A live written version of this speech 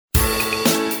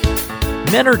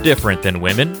Men are different than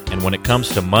women, and when it comes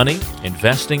to money,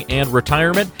 investing, and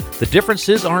retirement, the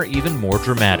differences are even more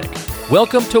dramatic.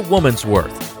 Welcome to Woman's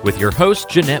Worth with your host,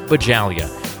 Jeanette Bajalia.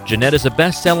 Jeanette is a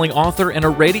best-selling author and a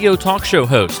radio talk show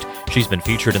host. She's been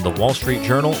featured in the Wall Street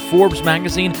Journal, Forbes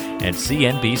magazine, and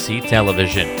CNBC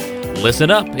television.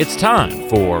 Listen up, it's time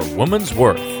for Woman's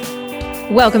Worth.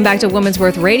 Welcome back to Woman's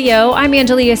Worth Radio. I'm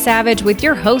Angelia Savage with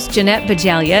your host, Jeanette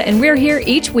Bajalia, and we're here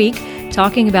each week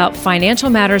talking about financial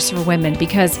matters for women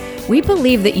because we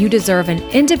believe that you deserve an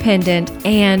independent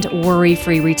and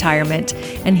worry-free retirement.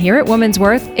 And here at Woman's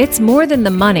Worth, it's more than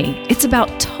the money. It's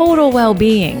about total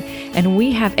well-being. And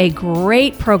we have a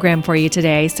great program for you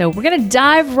today. So we're going to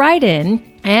dive right in.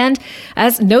 And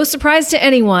as no surprise to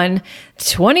anyone,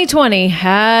 2020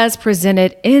 has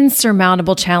presented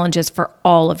insurmountable challenges for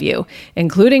all of you,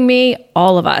 including me,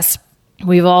 all of us.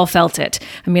 We've all felt it.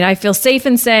 I mean, I feel safe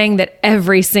in saying that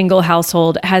every single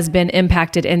household has been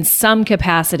impacted in some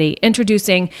capacity,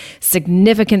 introducing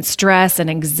significant stress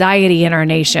and anxiety in our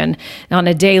nation on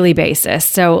a daily basis.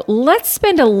 So let's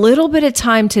spend a little bit of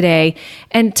time today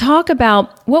and talk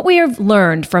about what we have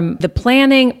learned from the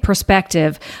planning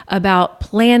perspective about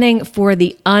planning for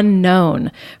the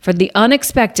unknown, for the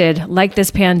unexpected, like this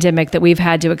pandemic that we've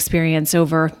had to experience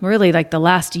over really like the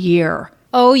last year.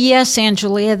 Oh, yes,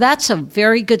 Angelia, that's a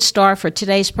very good start for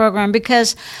today's program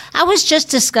because I was just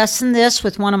discussing this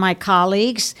with one of my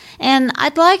colleagues, and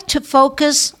I'd like to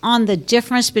focus on the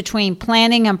difference between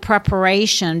planning and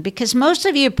preparation because most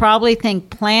of you probably think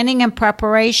planning and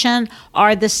preparation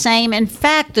are the same. In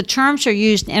fact, the terms are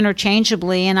used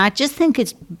interchangeably, and I just think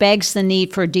it begs the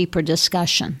need for a deeper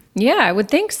discussion. Yeah, I would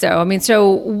think so. I mean, so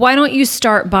why don't you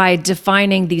start by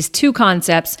defining these two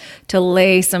concepts to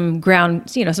lay some ground,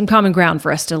 some common ground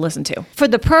for us to listen to? For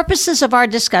the purposes of our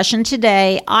discussion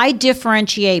today, I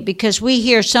differentiate because we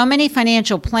hear so many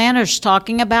financial planners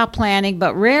talking about planning,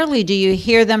 but rarely do you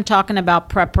hear them talking about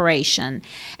preparation.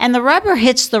 And the rubber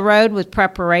hits the road with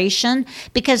preparation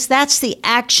because that's the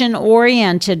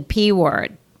action-oriented P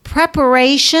word.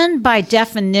 Preparation, by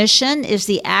definition, is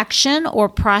the action or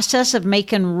process of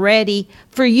making ready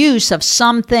for use of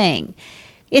something.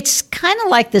 It's kind of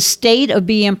like the state of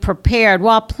being prepared,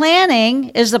 while planning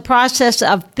is the process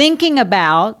of thinking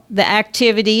about the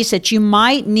activities that you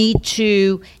might need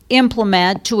to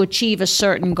implement to achieve a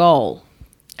certain goal.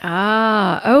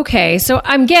 Ah, okay. So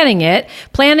I'm getting it.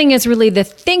 Planning is really the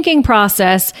thinking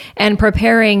process and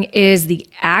preparing is the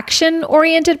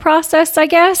action-oriented process, I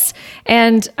guess.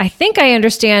 And I think I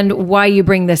understand why you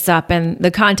bring this up in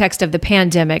the context of the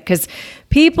pandemic, because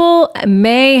people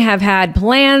may have had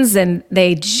plans and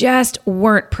they just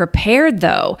weren't prepared,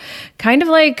 though. Kind of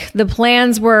like the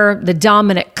plans were the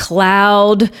dominant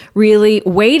cloud, really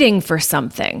waiting for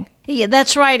something. Yeah,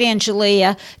 that's right,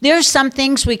 Angelia. There's some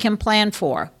things we can plan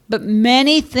for, but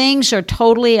many things are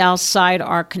totally outside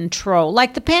our control,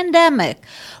 like the pandemic.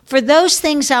 For those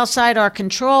things outside our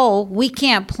control, we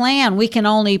can't plan. We can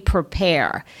only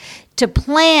prepare. To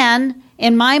plan,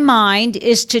 in my mind,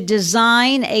 is to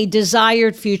design a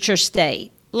desired future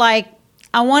state. Like,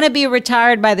 I want to be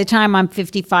retired by the time I'm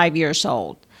 55 years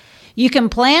old. You can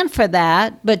plan for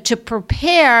that, but to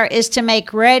prepare is to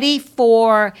make ready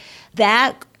for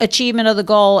that achievement of the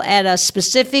goal at a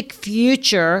specific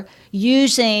future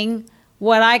using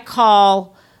what I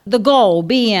call the goal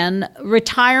being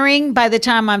retiring by the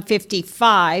time I'm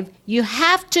 55. You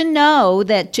have to know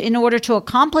that in order to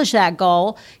accomplish that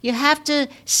goal, you have to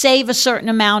save a certain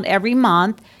amount every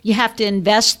month. You have to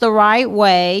invest the right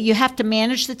way. You have to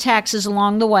manage the taxes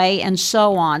along the way and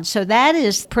so on. So that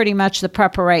is pretty much the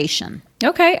preparation.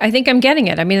 Okay, I think I'm getting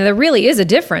it. I mean, there really is a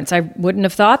difference. I wouldn't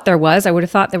have thought there was. I would have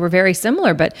thought they were very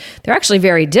similar, but they're actually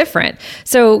very different.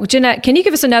 So, Jeanette, can you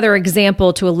give us another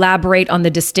example to elaborate on the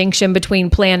distinction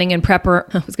between planning and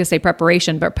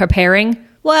preparation, but preparing?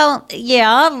 Well,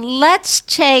 yeah, let's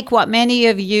take what many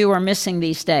of you are missing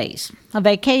these days, a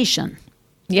vacation.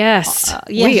 Yes,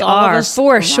 yes, we are,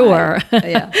 for sure.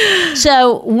 Yeah.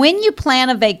 So when you plan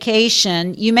a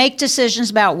vacation, you make decisions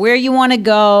about where you want to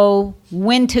go,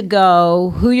 when to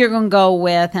go, who you're going to go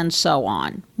with, and so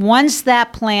on. Once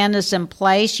that plan is in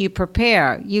place, you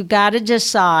prepare. You got to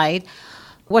decide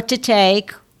what to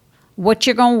take, what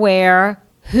you're going to wear,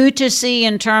 who to see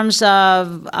in terms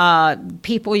of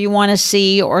people you want to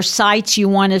see or sites you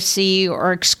want to see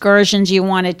or excursions you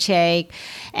want to take,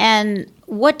 and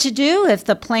what to do if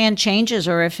the plan changes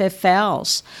or if it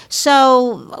fails.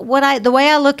 So the way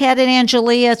I look at it,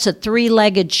 Angelia, it's a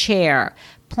three-legged chair.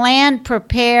 Plan,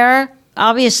 prepare,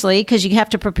 obviously, because you have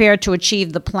to prepare to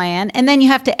achieve the plan, and then you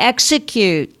have to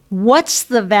execute. What's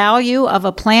the value of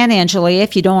a plan, Angela,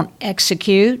 if you don't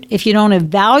execute, if you don't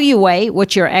evaluate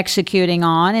what you're executing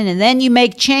on, and then you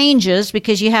make changes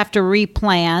because you have to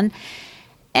replan?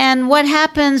 And what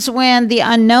happens when the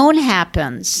unknown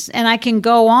happens? And I can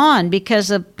go on because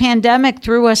the pandemic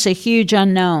threw us a huge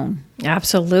unknown.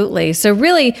 Absolutely. So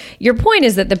really, your point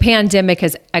is that the pandemic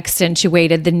has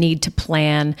accentuated the need to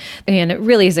plan, and it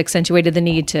really has accentuated the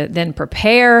need to then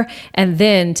prepare and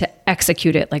then to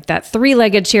execute it, like that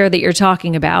three-legged chair that you're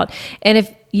talking about. And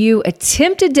if you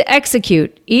attempted to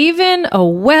execute even a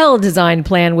well-designed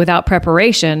plan without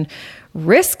preparation,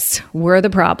 risks were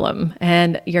the problem,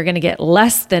 and you're going to get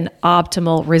less than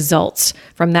optimal results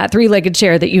from that three-legged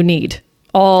chair that you need,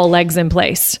 all legs in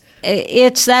place.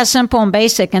 It's that simple and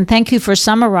basic, and thank you for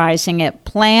summarizing it.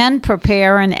 Plan,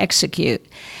 prepare, and execute.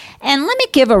 And let me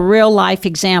give a real-life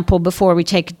example before we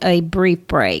take a brief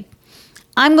break.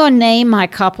 I'm going to name my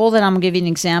couple that I'm going to give you an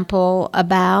example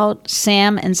about,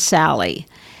 Sam and Sally.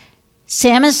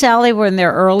 Sam and Sally were in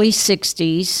their early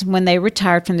 60s when they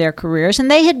retired from their careers, and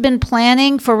they had been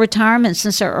planning for retirement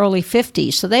since their early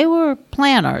 50s, so they were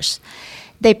planners.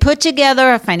 They put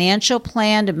together a financial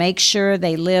plan to make sure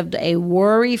they lived a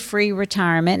worry-free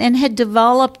retirement and had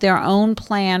developed their own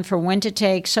plan for when to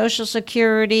take Social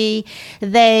Security.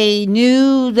 They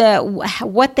knew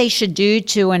what they should do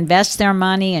to invest their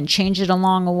money and change it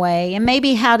along the way, and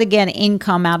maybe how to get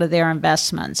income out of their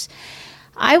investments.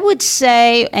 I would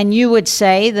say, and you would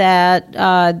say,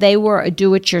 that they were a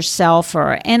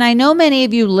do-it-yourselfer. And I know many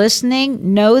of you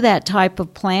listening know that type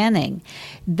of planning.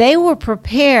 They were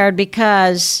prepared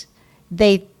because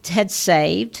they had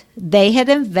saved, they had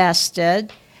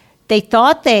invested, they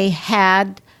thought they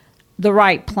had the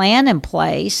right plan in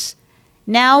place.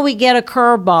 Now we get a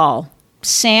curveball.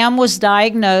 Sam was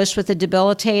diagnosed with a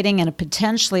debilitating and a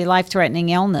potentially life-threatening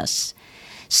illness.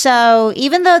 So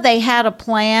even though they had a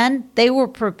plan, they were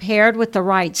prepared with the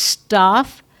right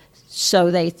stuff, so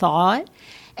they thought.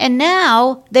 And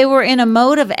now they were in a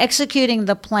mode of executing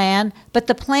the plan, but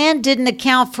the plan didn't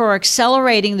account for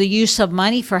accelerating the use of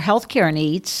money for healthcare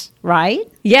needs, right?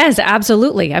 Yes,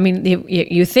 absolutely. I mean,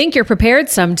 you think you're prepared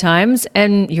sometimes,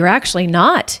 and you're actually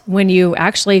not when you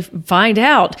actually find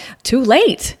out too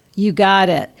late. You got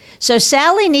it. So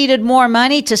Sally needed more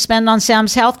money to spend on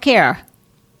Sam's healthcare.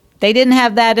 They didn't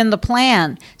have that in the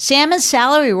plan. Sam and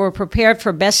Sally were prepared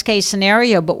for best case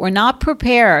scenario, but were not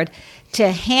prepared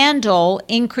to handle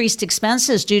increased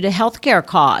expenses due to healthcare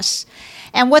costs.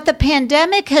 And what the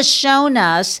pandemic has shown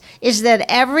us is that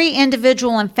every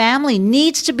individual and family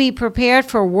needs to be prepared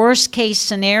for worst case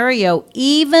scenario,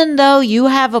 even though you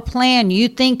have a plan you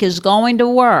think is going to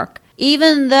work,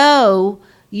 even though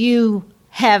you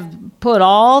have put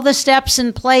all the steps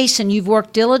in place and you've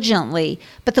worked diligently.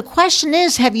 But the question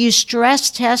is, have you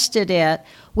stress tested it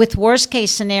with worst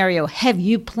case scenario? Have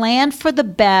you planned for the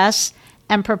best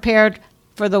and prepared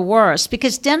for the worst?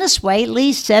 Because Dennis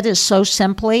Waitley said it so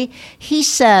simply. He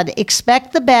said,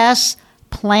 expect the best,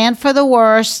 plan for the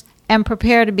worst, and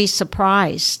prepare to be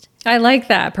surprised. I like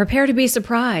that. Prepare to be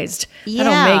surprised.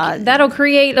 Yeah. That'll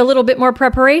create a little bit more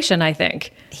preparation, I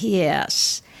think.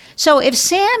 Yes. So if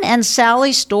Sam and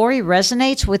Sally's story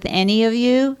resonates with any of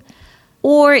you,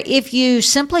 or if you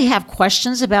simply have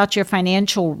questions about your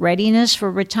financial readiness for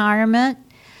retirement,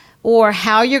 or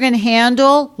how you're going to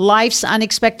handle life's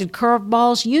unexpected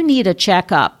curveballs, you need a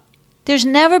checkup. There's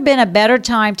never been a better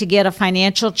time to get a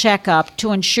financial checkup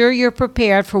to ensure you're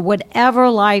prepared for whatever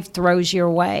life throws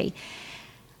your way.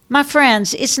 My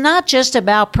friends, it's not just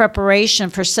about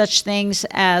preparation for such things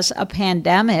as a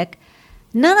pandemic.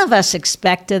 None of us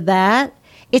expected that.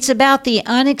 It's about the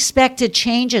unexpected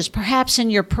changes, perhaps in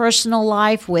your personal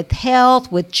life, with health,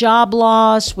 with job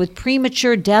loss, with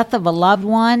premature death of a loved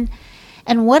one.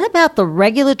 And what about the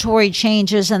regulatory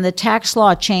changes and the tax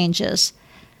law changes?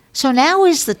 So now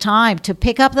is the time to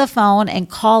pick up the phone and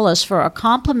call us for a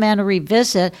complimentary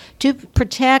visit to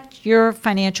protect your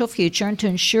financial future and to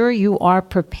ensure you are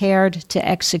prepared to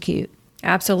execute.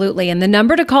 Absolutely. And the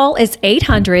number to call is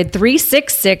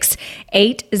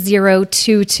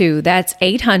 800-366-8022. That's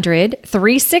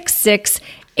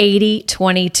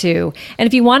 800-366-8022. And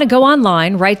if you want to go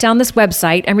online, write down this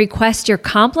website and request your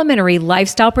complimentary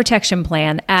lifestyle protection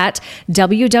plan at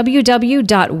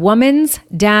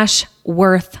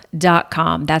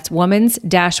www.womans-worth.com. That's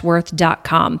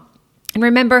womans-worth.com. And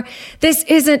remember, this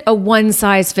isn't a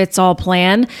one-size-fits-all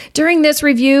plan. During this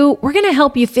review, we're going to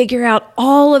help you figure out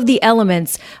all of the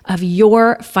elements of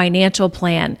your financial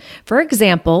plan. For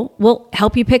example, we'll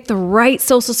help you pick the right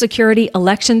Social Security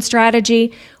election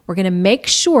strategy. We're going to make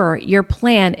sure your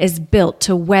plan is built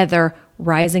to weather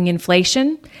rising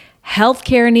inflation,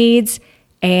 healthcare needs,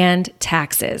 and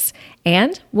taxes.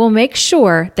 And we'll make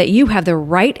sure that you have the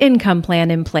right income plan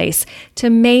in place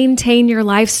to maintain your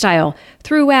lifestyle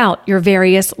throughout your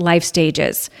various life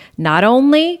stages, not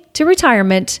only to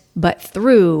retirement, but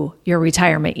through your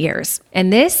retirement years.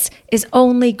 And this is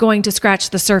only going to scratch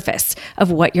the surface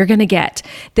of what you're going to get.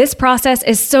 This process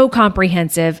is so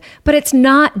comprehensive, but it's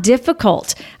not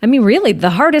difficult. I mean, really,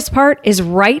 the hardest part is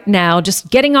right now,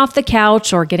 just getting off the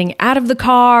couch or getting out of the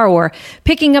car or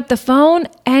picking up the phone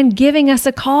and giving us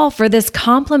a call for this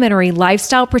complimentary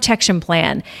lifestyle protection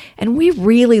plan. And we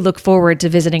really look forward to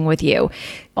visiting with you.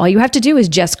 All you have to do is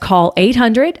just call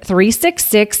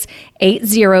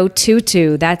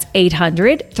 800-366-8022. That's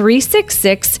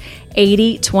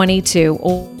 800-366-8022.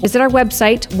 Or visit our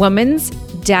website,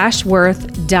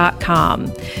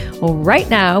 womans-worth.com. Well, right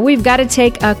now, we've got to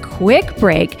take a quick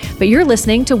break, but you're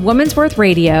listening to Woman's Worth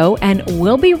Radio, and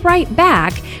we'll be right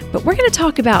back. But we're going to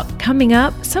talk about, coming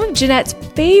up, some of Jeanette's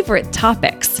favorite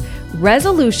topics,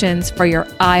 resolutions for your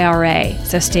IRA.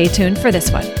 So stay tuned for this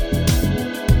one.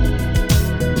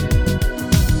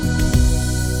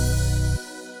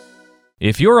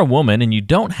 If you're a woman and you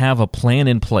don't have a plan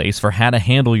in place for how to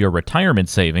handle your retirement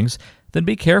savings, then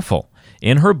be careful.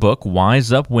 In her book,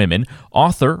 Wise Up Women,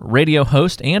 author, radio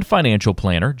host, and financial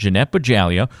planner Jeanette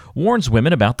Bajalia warns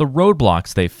women about the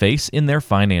roadblocks they face in their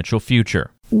financial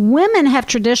future. Women have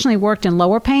traditionally worked in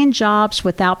lower paying jobs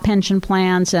without pension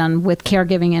plans and with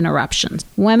caregiving interruptions.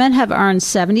 Women have earned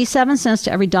 77 cents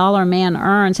to every dollar a man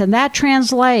earns, and that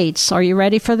translates, are you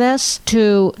ready for this,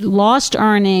 to lost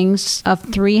earnings of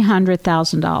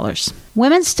 $300,000.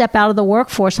 Women step out of the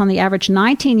workforce on the average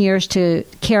 19 years to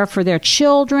care for their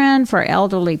children, for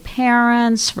elderly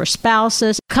parents, for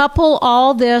spouses. Couple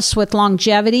all this with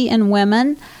longevity in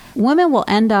women. Women will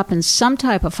end up in some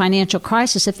type of financial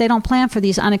crisis if they don't plan for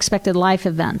these unexpected life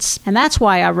events. And that's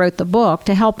why I wrote the book,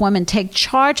 to help women take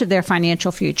charge of their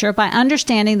financial future by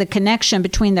understanding the connection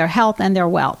between their health and their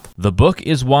wealth. The book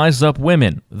is Wise Up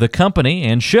Women. The company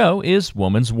and show is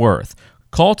Woman's Worth.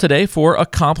 Call today for a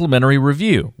complimentary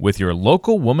review with your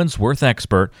local Woman's Worth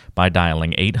expert by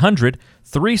dialing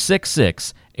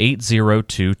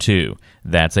 800-366-8022.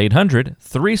 That's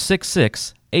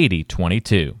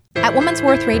 800-366-8022. At Woman's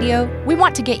Worth Radio, we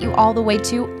want to get you all the way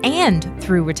to and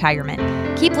through retirement.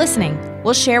 Keep listening.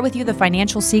 We'll share with you the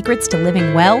financial secrets to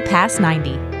living well past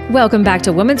 90. Welcome back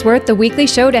to Woman's Worth, the weekly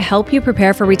show to help you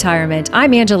prepare for retirement.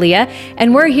 I'm Angelia,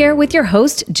 and we're here with your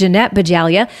host, Jeanette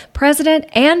Bajalia, president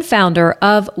and founder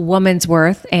of Woman's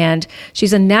Worth, and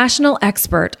she's a national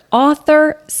expert,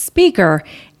 author, speaker,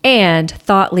 and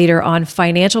thought leader on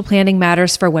financial planning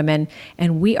matters for women.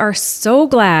 And we are so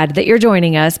glad that you're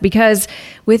joining us, because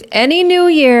with any new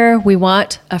year, we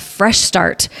want a fresh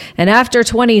start. And after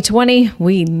 2020,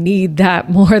 we need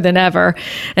that more than ever.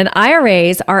 And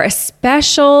IRAs are a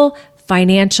special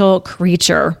financial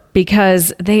creature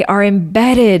because they are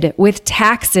embedded with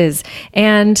taxes.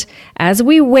 And as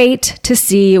we wait to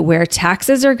see where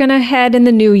taxes are going to head in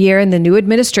the new year and the new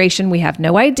administration, we have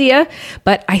no idea.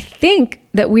 But I think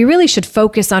that we really should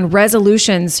focus on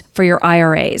resolutions for your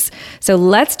IRAs. So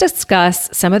let's discuss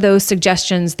some of those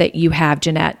suggestions that you have,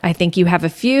 Jeanette. I think you have a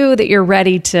few that you're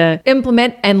ready to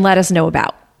implement and let us know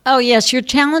about. Oh, yes, you're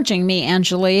challenging me,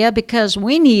 Angelia, because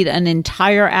we need an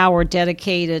entire hour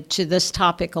dedicated to this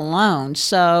topic alone.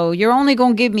 So you're only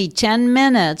going to give me 10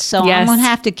 minutes, so yes. I'm going to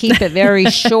have to keep it very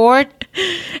short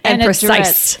and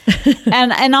precise.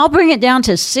 and I'll bring it down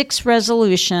to 6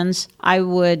 resolutions I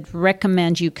would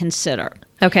recommend you consider.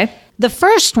 Okay. The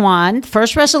first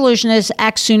resolution is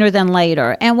act sooner than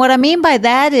later. And what I mean by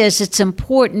that is it's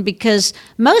important because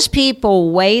most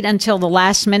people wait until the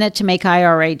last minute to make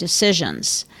IRA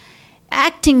decisions.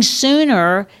 Acting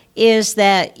sooner is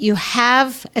that you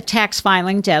have a tax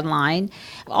filing deadline,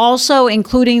 also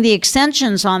including the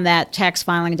extensions on that tax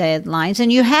filing deadlines,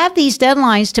 and you have these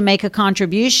deadlines to make a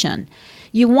contribution.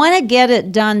 You want to get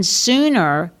it done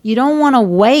sooner. You don't want to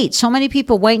wait. So many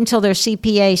people wait until their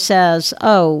CPA says,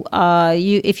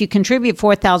 if you contribute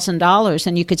 $4,000,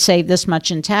 then you could save this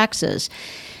much in taxes.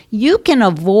 You can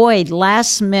avoid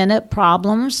last-minute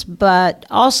problems, but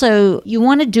also you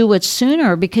want to do it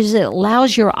sooner because it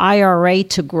allows your IRA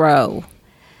to grow.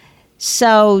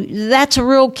 So that's a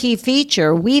real key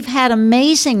feature. We've had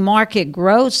amazing market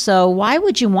growth, so why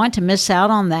would you want to miss out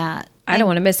on that? I don't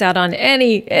want to miss out on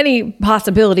any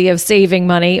possibility of saving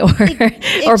money or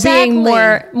or being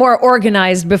more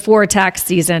organized before tax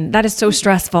season. That is so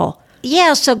stressful.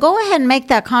 Yeah, so go ahead and make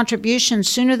that contribution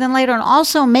sooner than later, and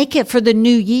also make it for the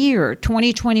new year,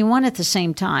 2021, at the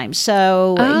same time.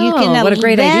 So you can what a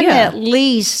great idea. at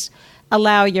least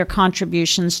allow your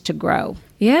contributions to grow.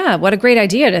 Yeah, what a great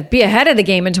idea to be ahead of the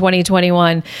game in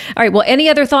 2021. All right, well, any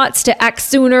other thoughts to act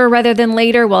sooner rather than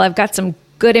later? Well, I've got some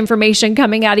good information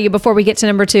coming out of you before we get to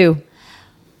number 2.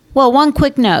 Well, one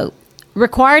quick note.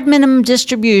 Required minimum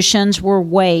distributions were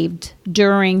waived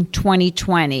during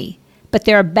 2020, but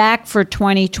they're back for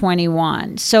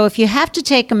 2021. So if you have to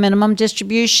take a minimum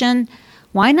distribution,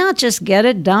 why not just get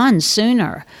it done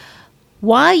sooner?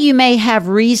 While you may have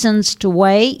reasons to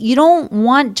wait, you don't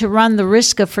want to run the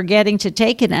risk of forgetting to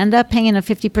take it and end up paying a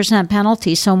 50%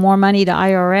 penalty, so more money to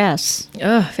IRS.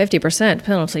 50%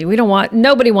 penalty.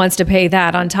 Nobody wants to pay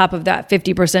that on top of that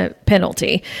 50%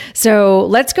 penalty. So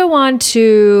let's go on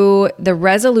to the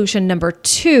resolution number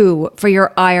 2 for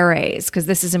your IRAs, because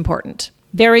this is important.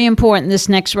 Very important, this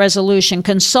next resolution.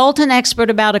 Consult an expert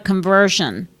about a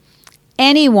conversion.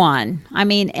 Anyone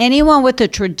with a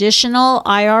traditional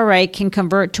IRA can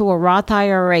convert to a Roth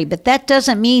IRA, but that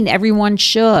doesn't mean everyone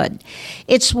should.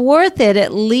 It's worth it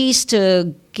at least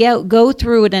to go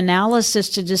through an analysis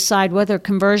to decide whether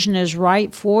conversion is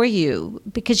right for you,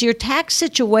 because your tax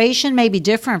situation may be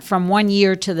different from one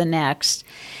year to the next.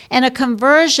 And a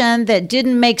conversion that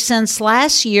didn't make sense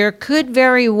last year could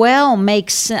very well make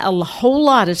a whole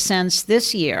lot of sense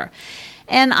this year.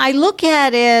 And I look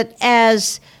at it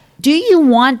as, do you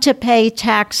want to pay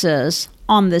taxes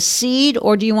on the seed,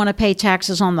 or do you want to pay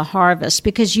taxes on the harvest?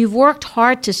 Because you've worked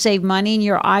hard to save money in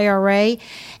your IRA,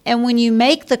 and when you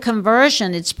make the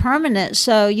conversion, it's permanent.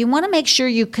 So you want to make sure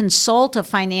you consult a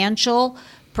financial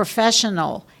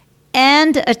professional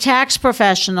and a tax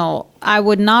professional. I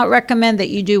would not recommend that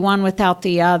you do one without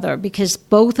the other, because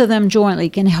both of them jointly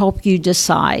can help you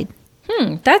decide.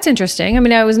 That's interesting.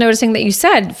 I was noticing that you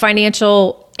said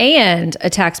financial and a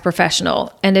tax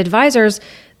professional, and advisors,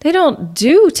 they don't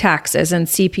do taxes, and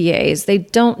CPAs, they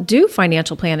don't do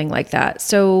financial planning like that.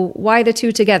 So why the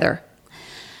two together?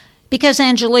 Because,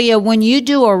 Angelia, when you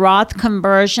do a Roth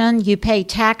conversion, you pay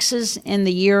taxes in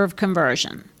the year of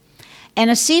conversion. And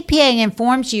a CPA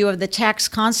informs you of the tax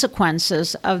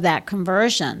consequences of that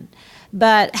conversion.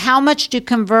 But how much to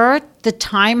convert, the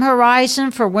time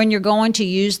horizon for when you're going to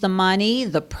use the money,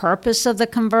 the purpose of the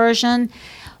conversion,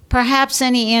 perhaps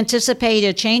any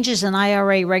anticipated changes in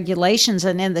IRA regulations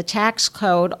and in the tax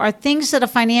code are things that a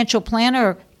financial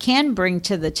planner can bring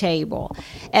to the table,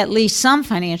 at least some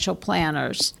financial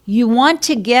planners. You want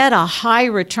to get a high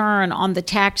return on the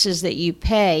taxes that you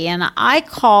pay, and I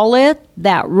call it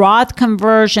that Roth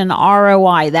conversion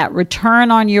ROI, that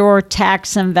return on your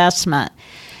tax investment.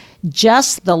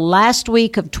 Just the last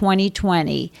week of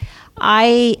 2020,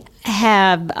 I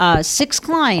have 6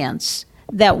 clients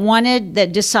that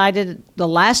decided the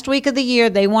last week of the year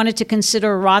they wanted to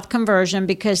consider a Roth conversion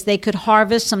because they could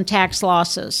harvest some tax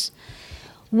losses.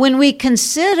 When we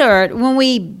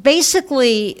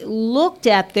basically looked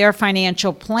at their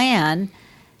financial plan,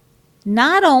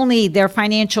 not only their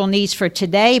financial needs for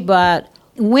today, but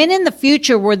when in the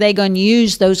future were they going to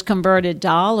use those converted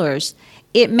dollars,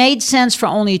 it made sense for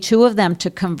only 2 of them to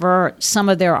convert some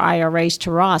of their IRAs to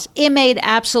Roths. It made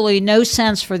absolutely no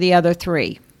sense for the other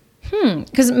 3.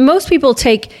 Because most people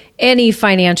take any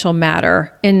financial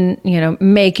matter and,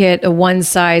 make it a one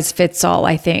size fits all,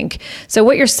 I think. So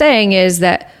what you're saying is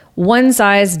that one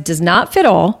size does not fit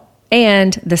all.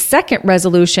 And the second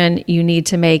resolution you need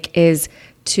to make is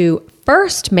to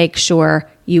first make sure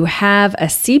you have a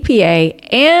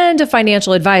CPA and a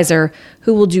financial advisor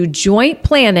who will do joint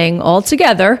planning all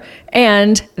together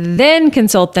and then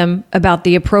consult them about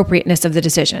the appropriateness of the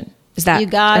decision. Is that, you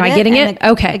got am it? I getting it?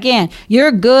 Okay. Again,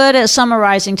 you're good at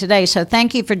summarizing today, so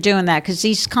thank you for doing that, because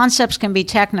these concepts can be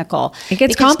technical. It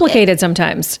gets complicated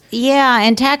sometimes. Yeah,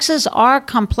 and taxes are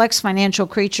complex financial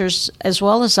creatures as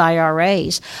well as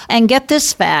IRAs. And get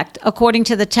this fact, according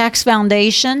to the Tax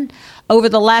Foundation, over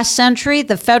the last century,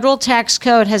 the federal tax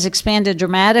code has expanded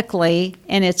dramatically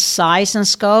in its size and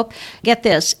scope. Get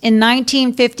this, in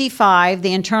 1955,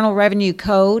 the Internal Revenue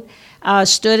Code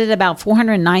stood at about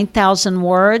 409,000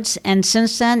 words, and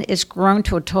since then it's grown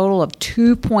to a total of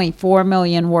 2.4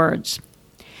 million words.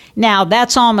 Now,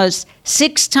 that's almost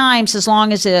 6 times as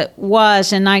long as it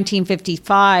was in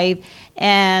 1955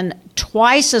 and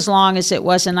twice as long as it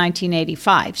was in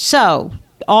 1985. So,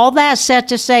 all that said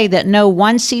to say that no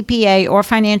one CPA or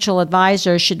financial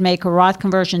advisor should make a Roth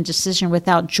conversion decision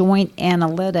without joint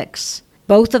analytics.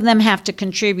 Both of them have to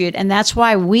contribute, and that's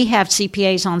why we have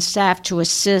CPAs on staff to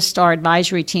assist our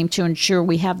advisory team to ensure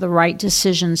we have the right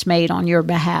decisions made on your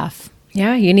behalf.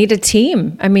 Yeah, you need a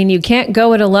team. I mean, you can't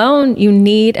go it alone. You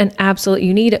need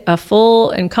a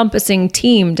full encompassing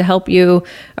team to help you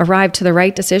arrive to the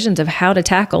right decisions of how to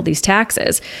tackle these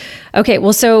taxes. Okay,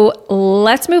 well, so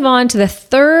let's move on to the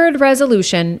third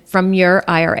resolution from your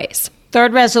IRAs.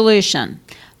 Third resolution,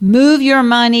 move your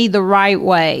money the right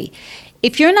way.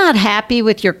 If you're not happy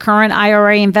with your current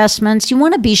IRA investments, you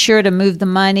want to be sure to move the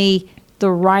money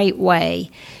the right way.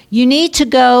 You need to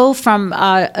go from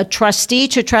a trustee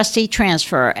to trustee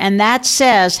transfer, and that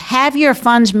says have your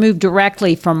funds moved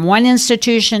directly from one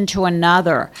institution to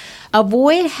another.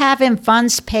 Avoid having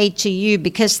funds paid to you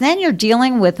because then you're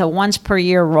dealing with a once per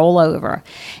year rollover.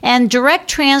 And direct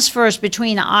transfers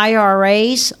between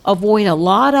IRAs avoid a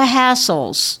lot of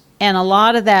hassles and a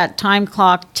lot of that time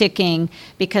clock ticking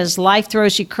because life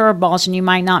throws you curveballs and you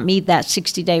might not meet that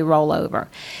 60-day rollover.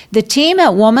 The team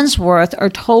at Woman's Worth are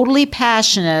totally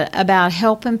passionate about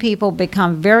helping people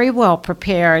become very well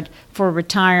prepared for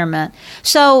retirement.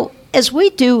 So as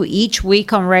we do each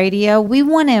week on radio, we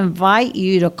want to invite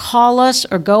you to call us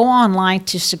or go online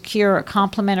to secure a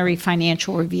complimentary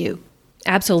financial review.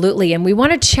 Absolutely. And we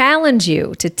want to challenge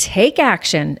you to take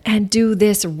action and do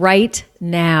this right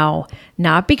now.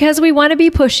 Not because we want to be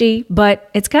pushy, but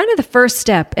it's kind of the first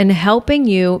step in helping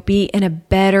you be in a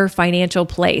better financial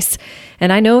place.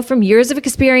 And I know from years of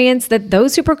experience that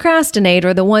those who procrastinate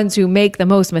are the ones who make the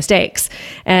most mistakes,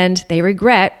 and they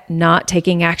regret not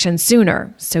taking action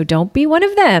sooner. So don't be one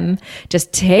of them.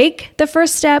 Just take the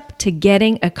first step to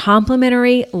getting a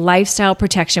complimentary lifestyle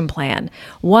protection plan,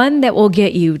 one that will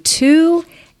get you to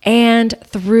and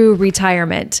through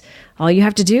retirement. All you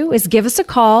have to do is give us a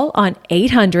call on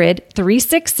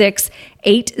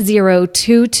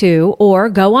 800-366-8022 or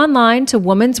go online to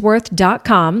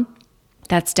womansworth.com.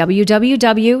 That's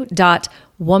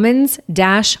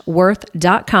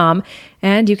www.womans-worth.com,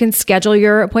 and you can schedule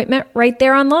your appointment right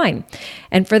there online.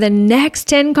 And for the next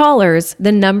 10 callers,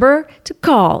 the number to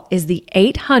call is the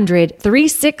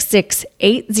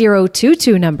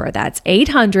 800-366-8022 number. That's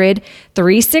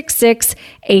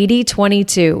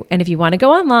 800-366-8022. And if you want to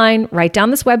go online, write down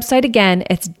this website again.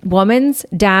 It's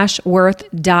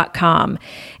womans-worth.com.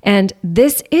 And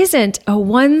this isn't a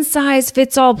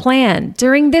one-size-fits-all plan.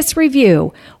 During this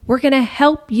review, we're going to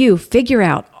help you figure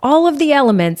out all of the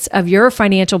elements of your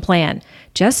financial plan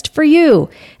just for you.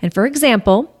 And for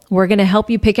example, we're going to help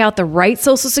you pick out the right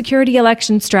Social Security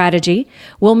election strategy.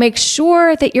 We'll make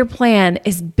sure that your plan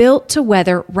is built to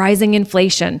weather rising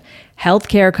inflation,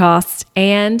 healthcare costs,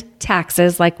 and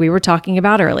taxes like we were talking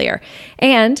about earlier.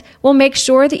 And we'll make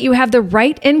sure that you have the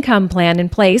right income plan in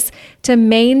place to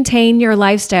maintain your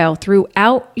lifestyle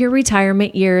throughout your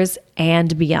retirement years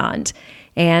and beyond.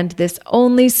 And this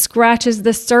only scratches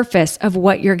the surface of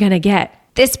what you're going to get.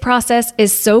 This process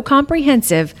is so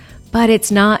comprehensive, but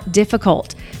it's not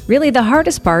difficult. Really, the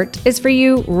hardest part is for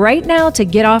you right now to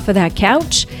get off of that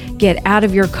couch, get out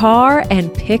of your car,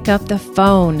 and pick up the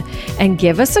phone and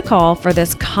give us a call for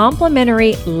this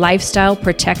complimentary lifestyle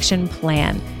protection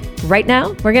plan. Right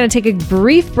now, we're going to take a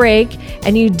brief break,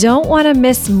 and you don't want to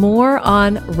miss more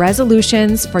on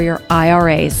resolutions for your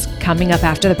IRAs coming up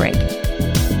after the break.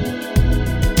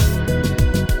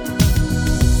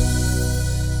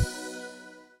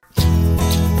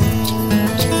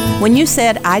 When you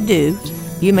said I do,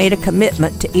 you made a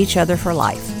commitment to each other for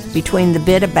life. Between the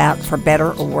bit about for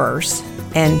better or worse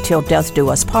and till death do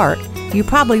us part, you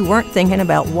probably weren't thinking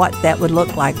about what that would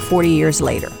look like 40 years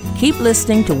later. Keep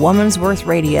listening to Woman's Worth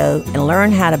Radio and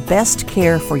learn how to best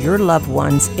care for your loved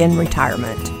ones in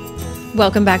retirement.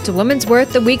 Welcome back to Woman's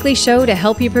Worth, the weekly show to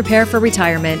help you prepare for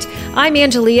retirement. I'm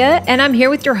Angelia, and I'm here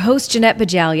with your host, Jeanette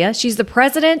Bajalia. She's the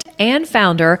president and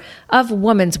founder of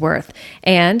Woman's Worth,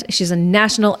 and she's a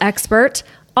national expert,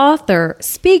 author,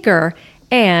 speaker,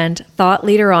 and thought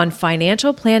leader on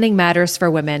financial planning matters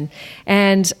for women.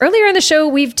 And earlier in the show,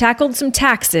 we've tackled some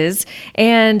taxes,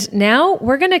 and now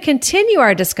we're going to continue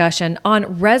our discussion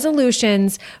on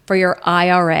resolutions for your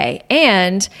IRA.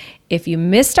 And if you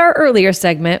missed our earlier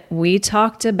segment, we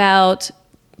talked about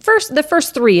the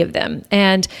first three of them.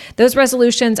 And those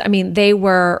resolutions, they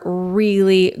were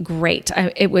really great.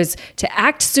 It was to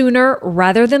act sooner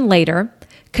rather than later,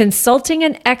 consulting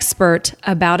an expert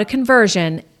about a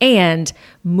conversion, and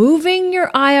moving your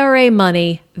IRA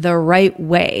money the right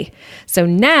way. So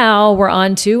now we're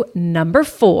on to number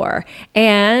 4.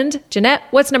 And Jeanette,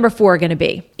 what's number 4 going to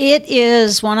be? It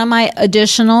is one of my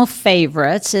additional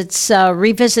favorites. It's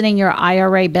revisiting your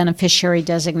IRA beneficiary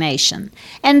designation.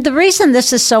 And the reason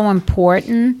this is so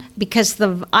important, because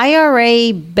the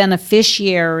IRA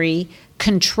beneficiary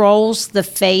controls the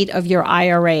fate of your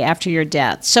IRA after your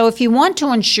death. So if you want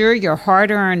to ensure your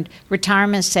hard-earned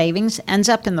retirement savings ends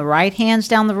up in the right hands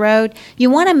down the road,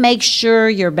 you want to make sure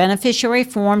your beneficiary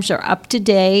forms are up to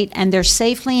date and they're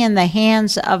safely in the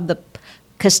hands of the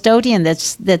custodian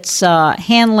that's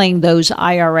handling those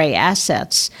IRA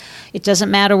assets. It doesn't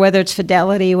matter whether it's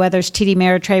Fidelity, whether it's TD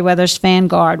Ameritrade, whether it's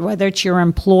Vanguard, whether it's your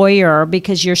employer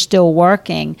because you're still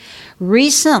working.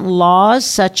 Recent laws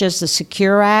such as the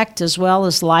Secure Act as well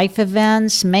as life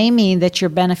events may mean that your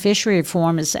beneficiary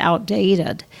form is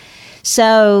outdated.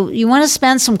 So you want to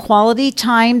spend some quality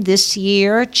time this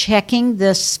year checking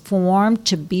this form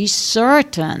to be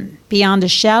certain, beyond a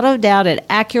shadow of doubt, it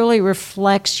accurately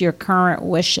reflects your current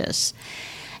wishes.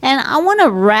 And I want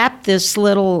to wrap this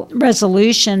little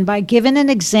resolution by giving an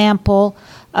example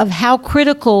of how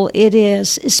critical it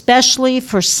is, especially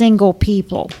for single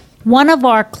people. One of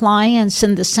our clients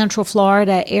in the Central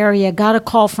Florida area got a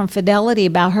call from Fidelity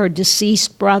about her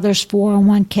deceased brother's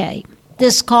 401k.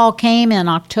 This call came in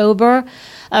October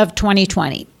of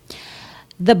 2020.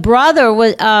 The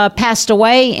brother passed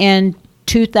away in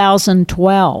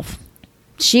 2012.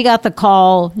 She got the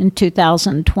call in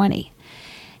 2020.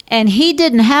 And he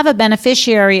didn't have a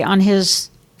beneficiary on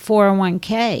his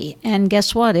 401k. And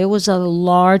guess what? It was a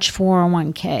large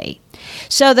 401k.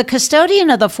 So the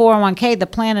custodian of the 401k, the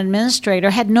plan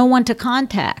administrator, had no one to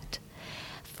contact.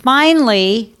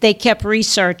 Finally, they kept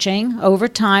researching over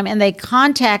time, and they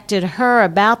contacted her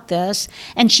about this,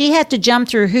 and she had to jump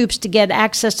through hoops to get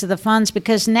access to the funds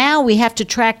because now we have to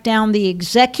track down the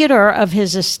executor of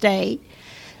his estate,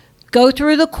 go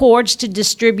through the courts to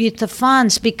distribute the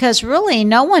funds because really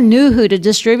no one knew who to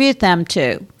distribute them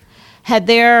to. Had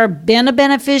there been a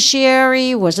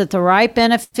beneficiary? Was it the right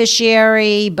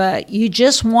beneficiary? But you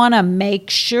just want to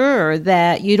make sure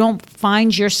that you don't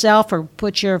find yourself or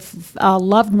put your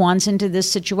loved ones into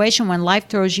this situation when life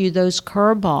throws you those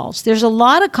curveballs. There's a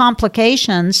lot of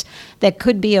complications that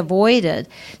could be avoided.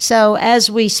 So as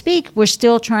we speak, we're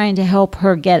still trying to help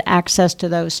her get access to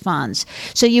those funds.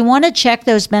 So you want to check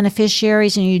those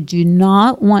beneficiaries, and you do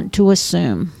not want to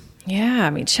assume. Yeah,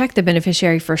 check the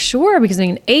beneficiary for sure, because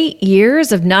 8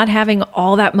 years of not having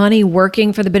all that money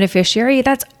working for the beneficiary,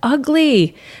 that's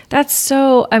ugly. That's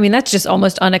just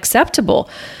almost unacceptable.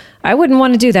 I wouldn't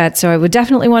want to do that. So I would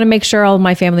definitely want to make sure all of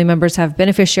my family members have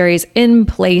beneficiaries in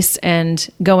place and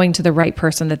going to the right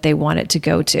person that they want it to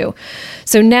go to.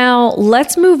 So now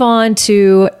let's move on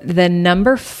to the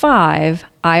number 5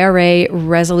 IRA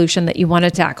resolution that you want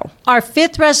to tackle. Our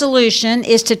 5th resolution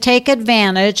is to take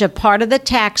advantage of part of the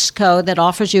tax code that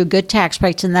offers you a good tax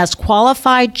breaks, and that's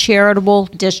qualified charitable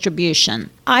distribution.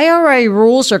 IRA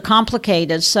rules are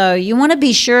complicated, so you want to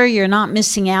be sure you're not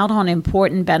missing out on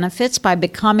important benefits by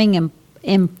becoming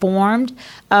informed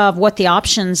of what the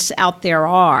options out there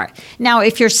are. Now,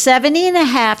 if you're 70 and a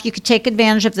half, you could take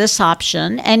advantage of this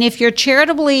option, and if you're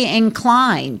charitably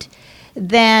inclined,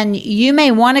 then you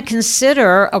may want to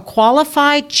consider a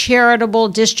qualified charitable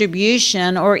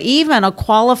distribution or even a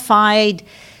qualified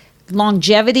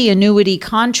longevity annuity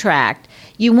contract.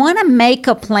 You want to make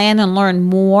a plan and learn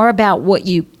more about what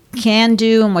you can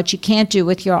do and what you can't do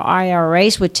with your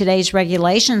IRAs with today's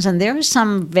regulations. And there are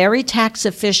some very tax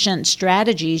efficient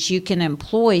strategies you can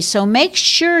employ. So make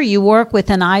sure you work with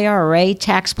an IRA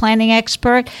tax planning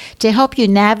expert to help you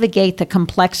navigate the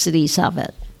complexities of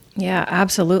it. Yeah,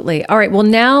 absolutely. All right. Well,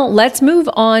 now let's move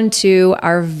on to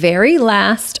our very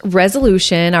last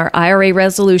resolution, our IRA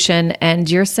resolution.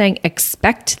 And you're saying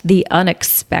expect the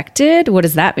unexpected. What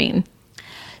does that mean?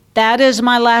 That is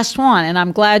my last one, and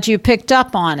I'm glad you picked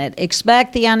up on it.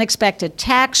 Expect the unexpected.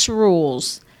 Tax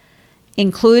rules,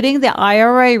 including the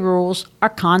IRA rules, are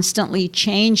constantly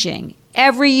changing.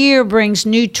 Every year brings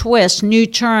new twists, new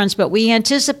turns, but we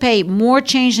anticipate more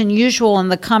change than usual in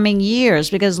the coming years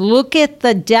because look at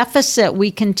the deficit we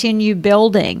continue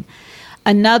building.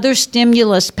 Another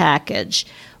stimulus package.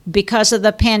 Because of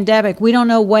the pandemic, we don't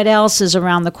know what else is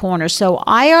around the corner. So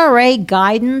IRA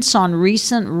guidance on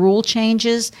recent rule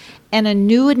changes and a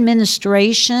new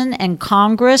administration and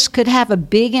Congress could have a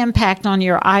big impact on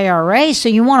your IRA. So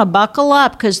you want to buckle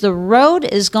up because the road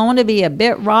is going to be a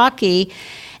bit rocky.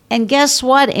 And guess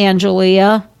what,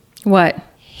 Angelia? What?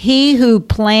 He who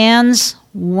plans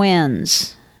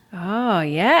wins. Oh,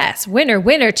 yes. Winner,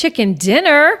 winner, chicken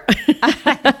dinner.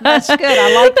 That's good.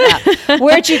 I like that.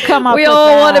 Where'd you come up with that? We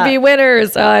all want to be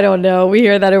winners. I don't know. We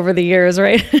hear that over the years,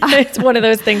 right? It's one of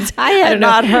those things. I had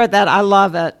not heard that. I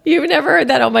love it. You've never heard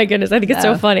that? Oh, my goodness. I think it's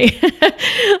so funny.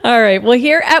 All right. Well,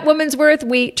 here at Women's Worth,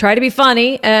 we try to be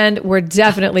funny, and we're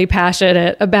definitely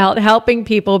passionate about helping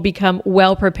people become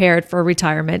well prepared for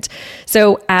retirement.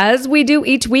 So as we do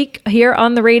each week here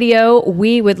on the radio,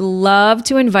 we would love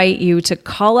to invite you to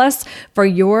call us for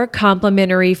your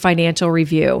complimentary financial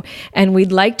review. And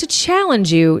we'd like to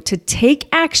challenge you to take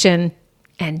action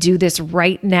and do this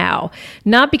right now.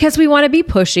 Not because we want to be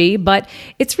pushy, but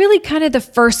it's really kind of the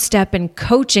first step in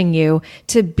coaching you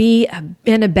to be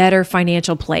in a better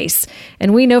financial place.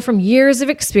 And we know from years of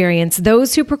experience,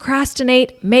 those who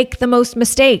procrastinate make the most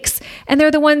mistakes, and they're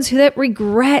the ones that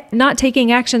regret not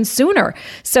taking action sooner.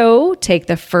 So take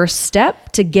the first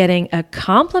step to getting a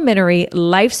complimentary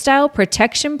lifestyle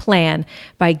protection plan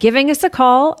by giving us a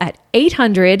call at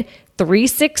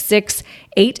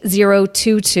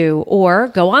 800-366-8022 or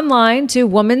go online to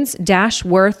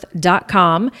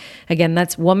womans-worth.com. Again,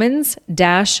 that's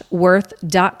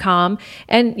womans-worth.com.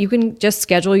 And you can just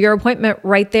schedule your appointment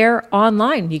right there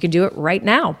online. You can do it right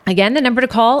now. Again, the number to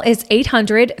call is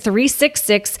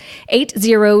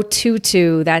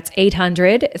 800-366-8022. That's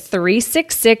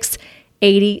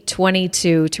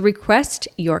 800-366-8022 to request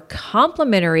your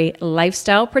complimentary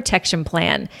lifestyle protection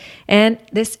plan. And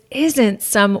this isn't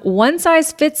some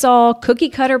one-size-fits-all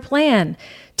cookie-cutter plan.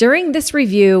 During this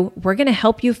review, we're going to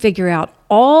help you figure out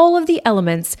all of the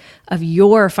elements of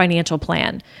your financial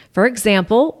plan. For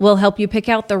example, we'll help you pick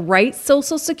out the right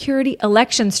Social Security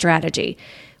election strategy.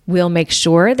 We'll make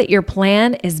sure that your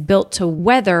plan is built to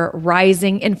weather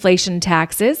rising inflation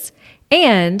taxes,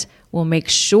 and we'll make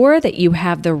sure that you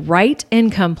have the right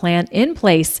income plan in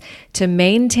place to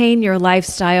maintain your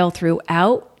lifestyle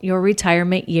throughout your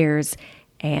retirement years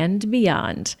and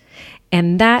beyond.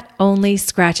 And that only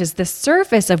scratches the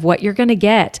surface of what you're going to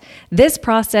get. This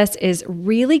process is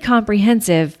really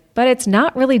comprehensive, but it's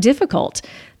not really difficult.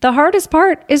 The hardest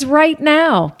part is right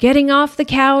now, getting off the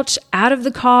couch, out of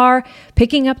the car,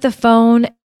 picking up the phone,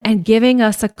 and giving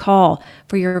us a call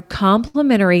for your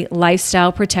complimentary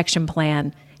lifestyle protection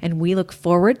plan. And we look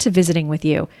forward to visiting with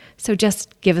you. So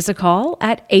just give us a call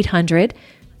at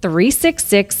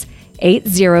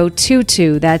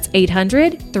 800-366-8022. That's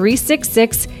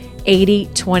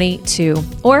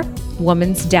 800-366-8022 or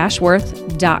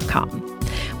womans-worth.com.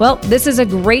 Well, this is a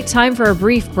great time for a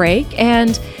brief break.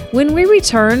 And when we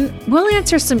return, we'll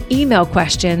answer some email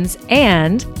questions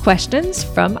and questions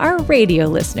from our radio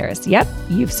listeners. Yep,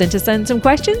 you've sent us in some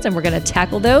questions, and we're going to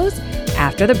tackle those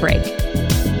after the break.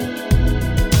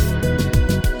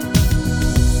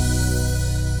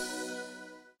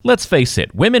 Let's face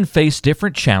it, women face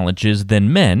different challenges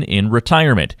than men in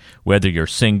retirement. Whether you're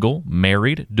single,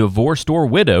 married, divorced, or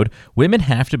widowed, women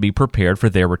have to be prepared for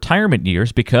their retirement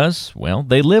years because, well,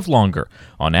 they live longer.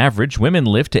 On average, women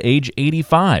live to age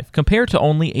 85 compared to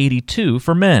only 82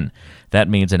 for men. That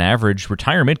means an average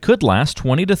retirement could last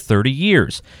 20 to 30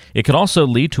 years. It could also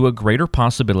lead to a greater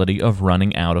possibility of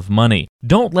running out of money.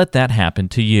 Don't let that happen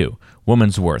to you.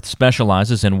 Woman's Worth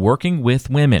specializes in working with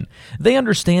women. They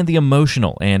understand the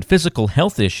emotional and physical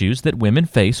health issues that women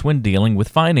face when dealing with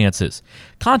finances.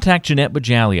 Contact Jeanette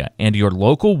Bajalia and your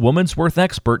local Woman's Worth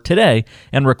expert today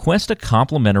and request a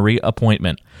complimentary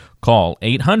appointment. Call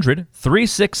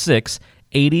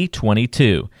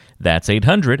 800-366-8022. That's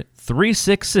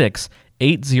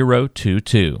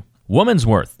 800-366-8022. Woman's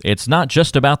Worth. It's not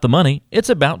just about the money, it's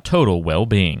about total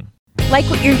well-being. Like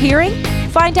what you're hearing?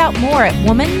 Find out more at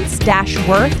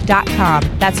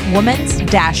womans-worth.com. That's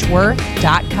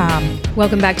womans-worth.com.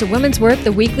 Welcome back to Women's Worth,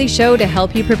 the weekly show to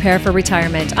help you prepare for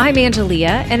retirement. I'm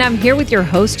Angelia, and I'm here with your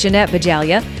host, Jeanette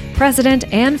Bajalia, president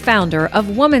and founder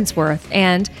of Women's Worth,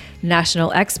 and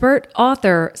national expert,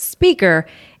 author, speaker,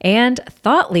 and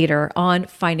thought leader on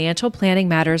financial planning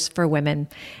matters for women.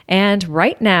 And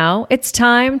right now, it's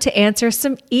time to answer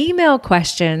some email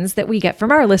questions that we get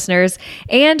from our listeners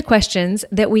and questions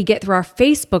that we get through our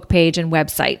Facebook page and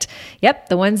website. Yep,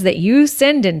 the ones that you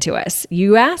send in to us.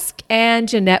 You ask and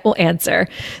Jeanette will answer.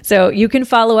 So you can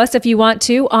follow us if you want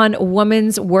to on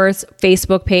Woman's Worth's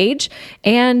Facebook page,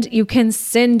 and you can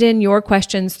send in your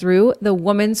questions through the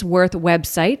Woman's Worth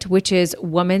website, which is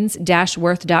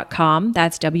womans-worth.com.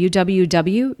 That's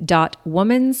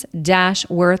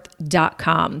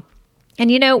www.womans-worth.com.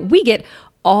 And you know, we get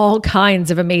all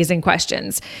kinds of amazing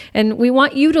questions, and we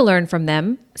want you to learn from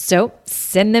them. So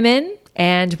send them in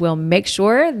and we'll make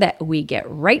sure that we get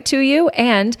right to you,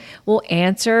 and we'll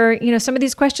answer, some of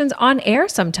these questions on air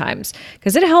sometimes,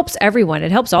 because it helps everyone.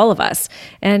 It helps all of us.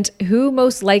 And who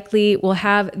most likely will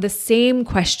have the same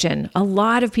question? A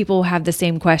lot of people will have the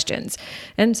same questions.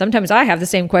 And sometimes I have the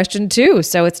same question too.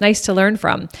 So it's nice to learn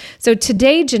from. So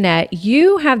today, Jeanette,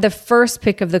 you have the first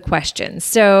pick of the questions.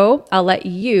 So I'll let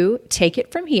you take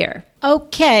it from here.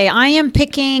 Okay, I am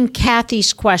picking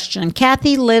Kathy's question.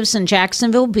 Kathy lives in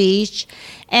Jacksonville Beach,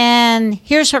 and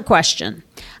here's her question.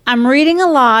 I'm reading a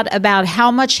lot about how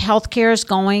much healthcare is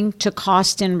going to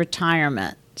cost in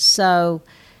retirement. So,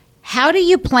 how do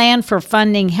you plan for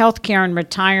funding healthcare in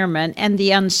retirement and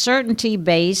the uncertainty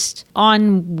based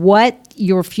on what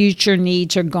your future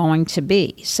needs are going to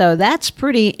be? So that's a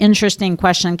pretty interesting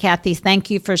question, Kathy.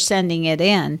 Thank you for sending it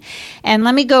in. And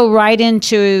let me go right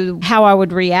into how I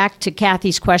would react to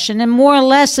Kathy's question. And more or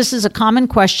less, this is a common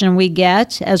question we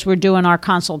get as we're doing our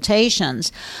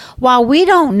consultations. While we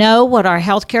don't know what our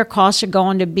healthcare costs are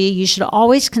going to be, you should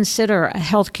always consider a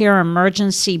healthcare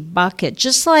emergency bucket,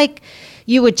 just like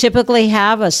you would typically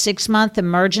have a 6-month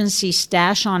emergency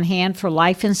stash on hand for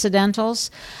life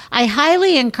incidentals. I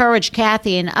highly encourage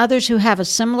Kathy and others who have a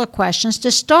similar questions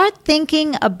to start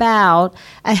thinking about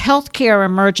a healthcare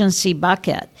emergency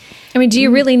bucket. I mean, do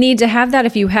you really need to have that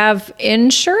if you have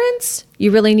insurance?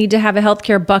 You really need to have a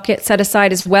healthcare bucket set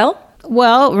aside as well?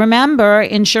 Well, remember,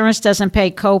 insurance doesn't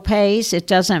pay co-pays. It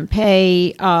doesn't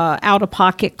pay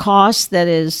out-of-pocket costs. That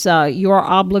is your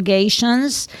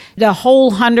obligations. The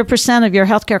whole 100% of your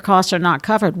healthcare costs are not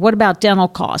covered. What about dental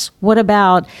costs? What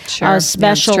about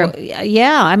special?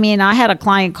 Yeah, I mean, I had a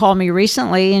client call me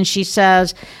recently, and she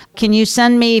says, can you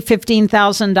send me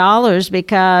 $15,000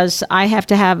 because I have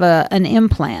to have an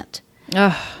implant?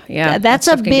 Oh, yeah. That's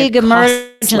a big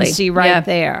emergency right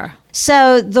there.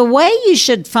 So the way you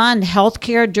should fund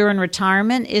healthcare during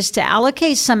retirement is to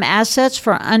allocate some assets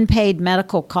for unpaid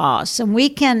medical costs. And we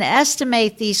can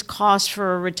estimate these costs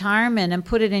for retirement and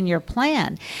put it in your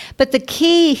plan. But the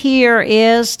key here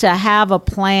is to have a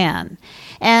plan.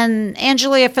 And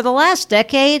Angelia, for the last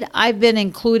decade, I've been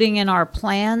including in our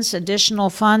plans additional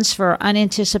funds for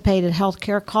unanticipated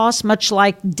healthcare costs, much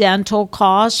like dental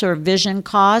costs or vision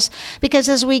costs, because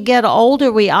as we get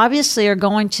older, we obviously are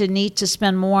going to need to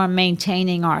spend more on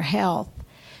maintaining our health.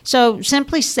 So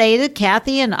simply stated,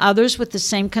 Kathy and others with the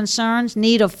same concerns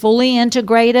need a fully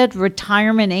integrated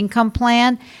retirement income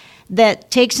plan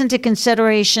that takes into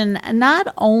consideration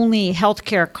not only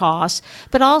healthcare costs,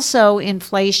 but also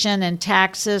inflation and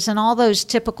taxes and all those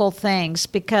typical things,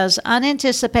 because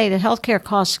unanticipated healthcare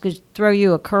costs could throw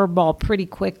you a curveball pretty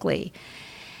quickly.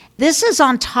 This is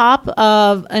on top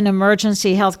of an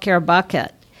emergency healthcare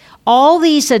bucket. All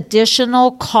these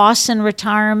additional costs in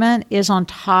retirement is on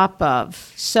top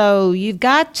of. So you've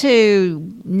got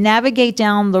to navigate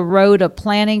down the road of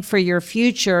planning for your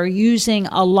future using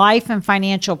a life and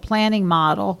financial planning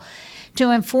model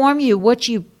to inform you what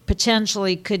you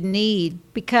potentially could need,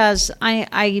 because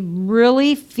I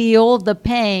really feel the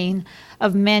pain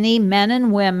of many men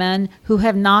and women who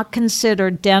have not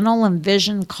considered dental and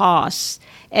vision costs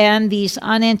and these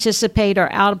unanticipated or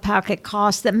out-of-pocket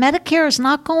costs that Medicare is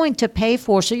not going to pay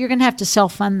for, so you're going to have to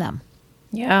self-fund them.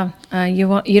 Yeah,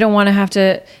 you don't want to have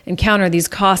to encounter these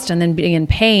costs and then be in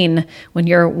pain when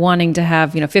you're wanting to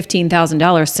have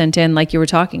 $15,000 sent in, like you were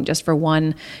talking, just for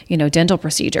one dental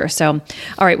procedure. So,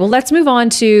 all right, well, let's move on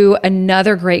to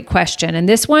another great question, and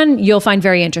this one you'll find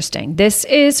very interesting. This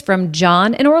is from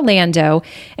John in Orlando,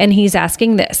 and he's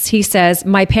asking this. He says,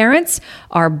 "My parents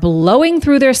are blowing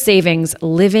through their savings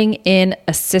living in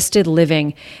assisted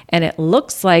living, and it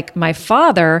looks like my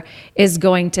father is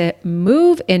going to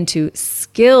move into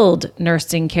skilled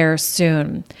nursing care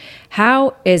soon.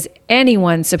 How is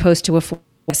anyone supposed to afford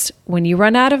this when you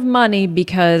run out of money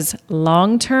because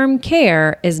long-term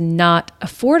care is not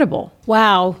affordable?"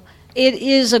 Wow. It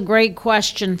is a great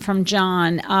question from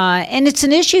John, and it's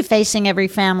an issue facing every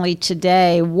family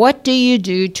today. What do you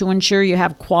do to ensure you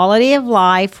have quality of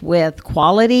life with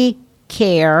quality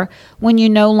care when you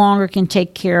no longer can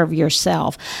take care of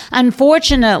yourself?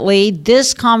 Unfortunately,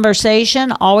 this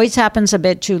conversation always happens a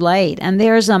bit too late, and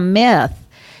there's a myth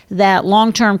that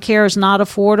long-term care is not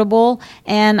affordable,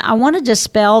 and I want to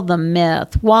dispel the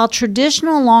myth. While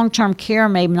traditional long-term care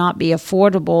may not be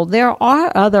affordable, there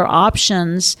are other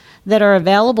options that are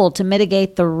available to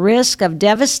mitigate the risk of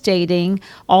devastating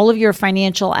all of your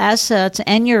financial assets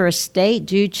and your estate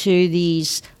due to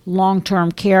these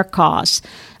long-term care costs.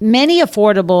 Many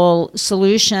affordable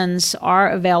solutions are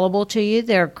available to you.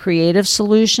 They're creative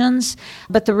solutions.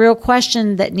 But the real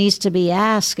question that needs to be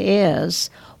asked is,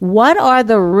 what are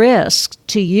the risks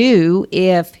to you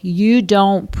if you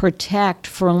don't protect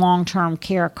for long-term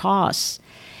care costs?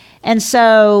 And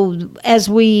so as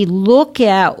we look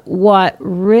at what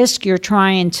risk you're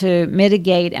trying to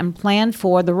mitigate and plan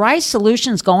for, the right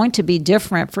solution is going to be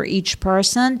different for each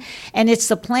person. And it's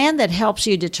the plan that helps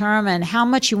you determine how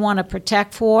much you want to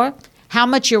protect for, how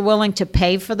much you're willing to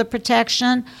pay for the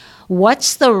protection,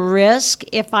 what's the risk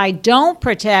if I don't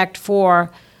protect for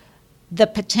the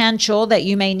potential that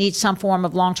you may need some form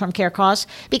of long-term care costs,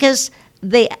 because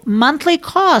the monthly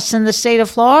cost in the state of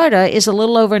Florida is a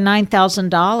little over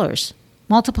 $9,000.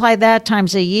 Multiply that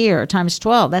times a year, times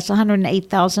 12. That's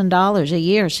 $108,000 a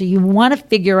year. So you want to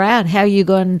figure out how you're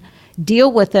going to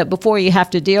deal with it before you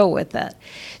have to deal with it.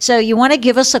 So you want to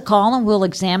give us a call and we'll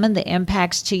examine the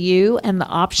impacts to you and the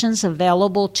options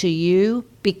available to you,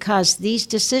 because these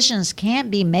decisions can't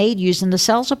be made using the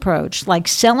sales approach, like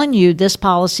selling you this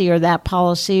policy or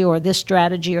this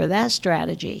strategy or that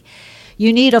strategy.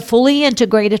 You need a fully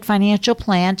integrated financial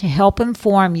plan to help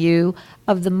inform you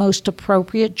of the most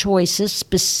appropriate choices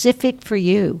specific for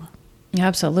you.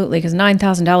 Absolutely, because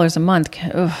 $9,000 a month,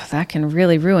 that can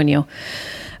really ruin you.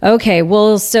 Okay,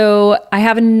 well, so I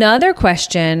have another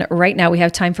question right now. We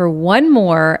have time for one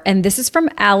more, and this is from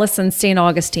Allison St.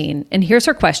 Augustine. And here's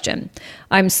her question.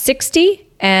 I'm 60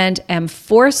 and am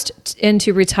forced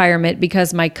into retirement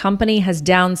because my company has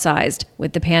downsized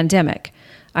with the pandemic.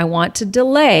 I want to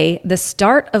delay the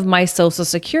start of my Social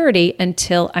Security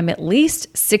until I'm at least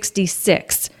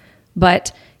 66.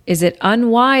 But is it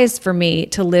unwise for me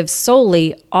to live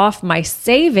solely off my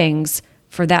savings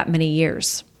for that many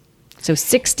years? So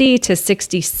 60 to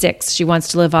 66, she wants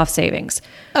to live off savings.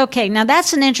 Okay, now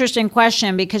that's an interesting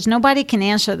question because nobody can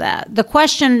answer that.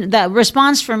 The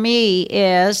response for me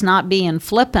is, not being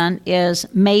flippant, is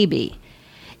maybe.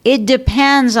 It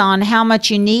depends on how much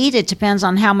you need. It depends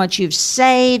on how much you've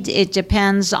saved. It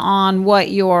depends on what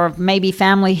your maybe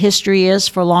family history is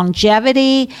for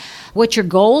longevity, what your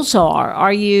goals are.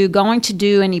 Are you going to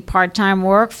do any part-time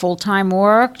work, full-time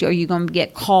work? Are you going to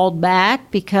get called back?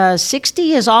 Because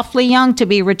 60 is awfully young to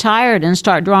be retired and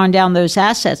start drawing down those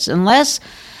assets. Unless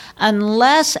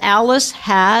Alice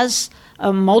has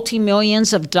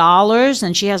multi-millions of dollars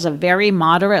and she has a very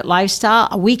moderate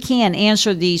lifestyle, we can't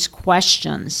answer these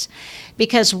questions.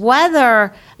 Because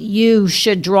whether you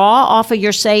should draw off of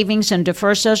your savings and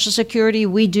defer Social Security,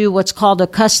 we do what's called a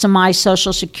customized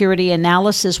Social Security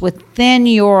analysis within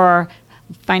your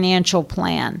financial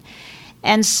plan.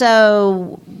 And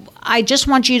so I just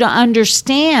want you to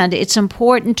understand it's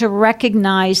important to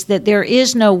recognize that there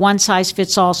is no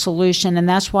one-size-fits-all solution, and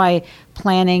that's why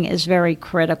planning is very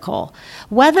critical.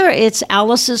 Whether it's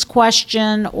Alice's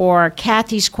question or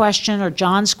Kathy's question or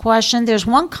John's question, there's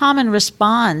one common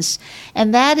response,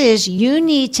 and that is you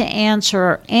need to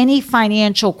answer any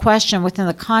financial question within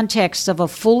the context of a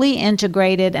fully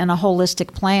integrated and a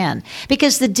holistic plan.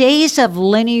 Because the days of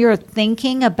linear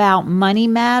thinking about money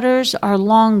matters are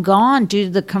long gone due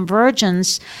to the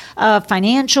convergence of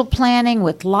financial planning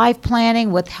with life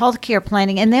planning, with healthcare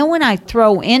planning. And then when I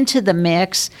throw into the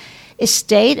mix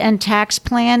estate and tax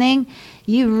planning,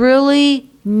 you really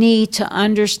need to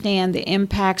understand the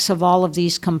impacts of all of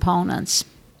these components.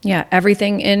 Yeah,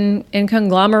 everything in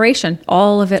conglomeration,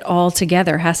 all of it all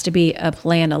together has to be a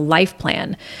plan, a life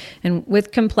plan. And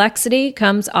with complexity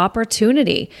comes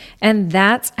opportunity. And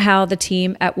that's how the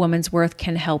team at Woman's Worth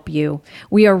can help you.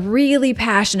 We are really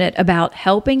passionate about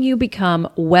helping you become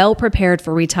well prepared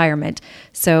for retirement.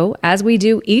 So as we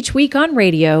do each week on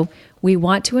radio, we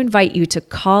want to invite you to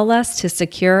call us to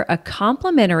secure a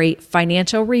complimentary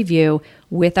financial review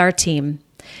with our team.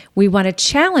 We want to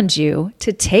challenge you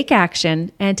to take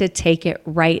action and to take it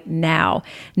right now.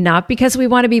 Not because we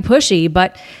want to be pushy,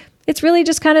 but it's really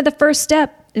just kind of the first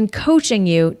step in coaching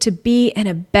you to be in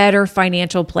a better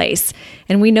financial place.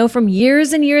 And we know from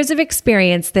years and years of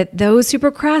experience that those who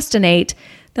procrastinate,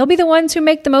 they'll be the ones who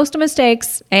make the most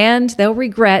mistakes, and they'll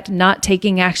regret not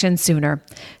taking action sooner.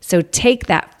 So take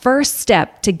that first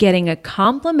step to getting a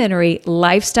complimentary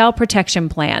lifestyle protection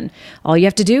plan. All you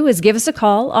have to do is give us a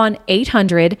call on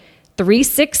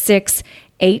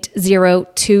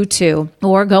 800-366-8022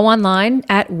 or go online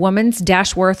at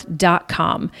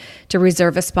womans-worth.com to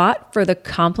reserve a spot for the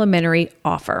complimentary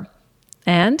offer.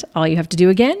 And all you have to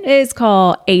do again is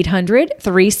call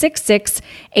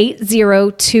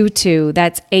 800-366-8022.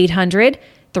 That's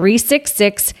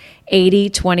 800-366-8022.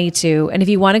 8022. And if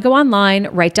you want to go online,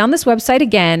 write down this website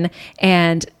again.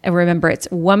 And remember, it's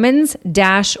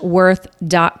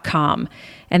womans-worth.com.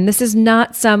 And this is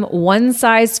not some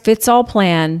one-size-fits-all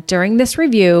plan. During this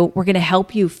review, we're going to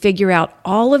help you figure out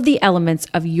all of the elements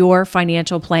of your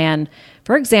financial plan.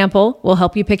 For example, we'll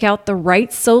help you pick out the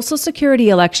right Social Security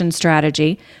election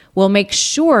strategy. We'll make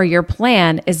sure your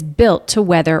plan is built to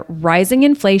weather rising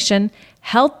inflation,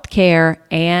 health care,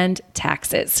 and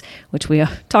taxes, which we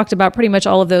talked about pretty much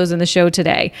all of those in the show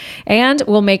today. And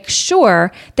we'll make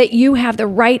sure that you have the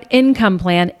right income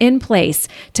plan in place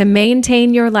to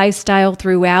maintain your lifestyle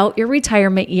throughout your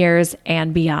retirement years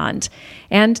and beyond.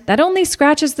 And that only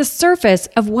scratches the surface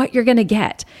of what you're going to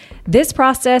get. This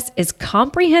process is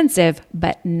comprehensive,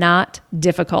 but not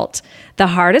difficult. The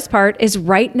hardest part is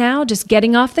right now just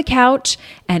getting off the couch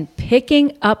and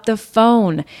picking up the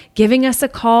phone, giving us a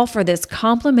call for this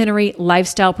complimentary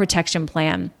lifestyle protection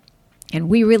plan. And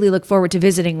we really look forward to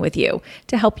visiting with you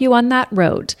to help you on that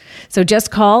road. So just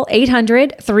call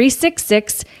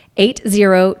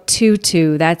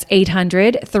 800-366-8022. That's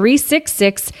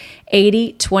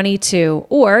 800-366-8022.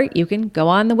 Or you can go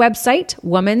on the website,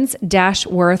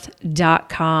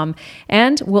 womans-worth.com.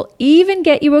 And we'll even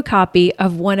get you a copy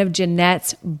of one of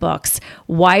Jeanette's books,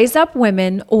 Wise Up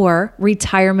Women or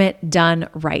Retirement Done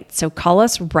Right. So call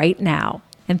us right now.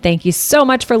 And thank you so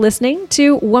much for listening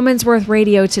to Woman's Worth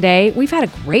Radio today. We've had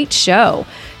a great show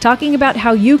talking about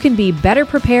how you can be better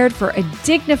prepared for a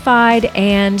dignified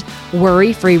and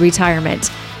worry-free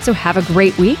retirement. So have a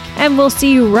great week, and we'll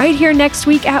see you right here next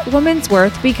week at Woman's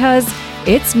Worth, because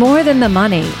it's more than the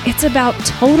money. It's about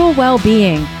total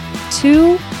well-being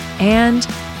to and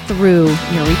through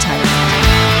your retirement.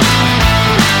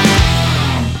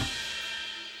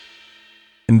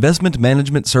 Investment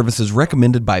management services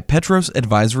recommended by Petros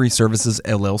Advisory Services,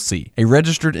 LLC, a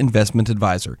registered investment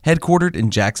advisor, headquartered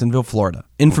in Jacksonville, Florida.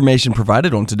 Information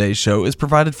provided on today's show is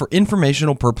provided for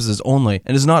informational purposes only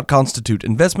and does not constitute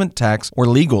investment, tax, or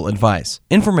legal advice.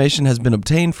 Information has been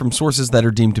obtained from sources that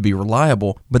are deemed to be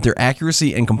reliable, but their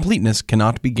accuracy and completeness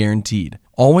cannot be guaranteed.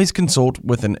 Always consult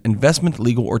with an investment,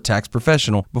 legal, or tax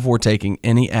professional before taking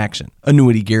any action.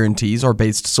 Annuity guarantees are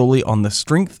based solely on the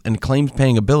strength and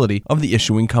claims-paying ability of the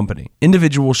issuing company.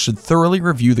 Individuals should thoroughly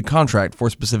review the contract for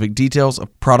specific details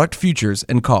of product features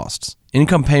and costs.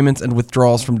 Income payments and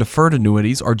withdrawals from deferred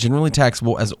annuities are generally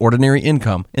taxable as ordinary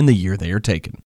income in the year they are taken.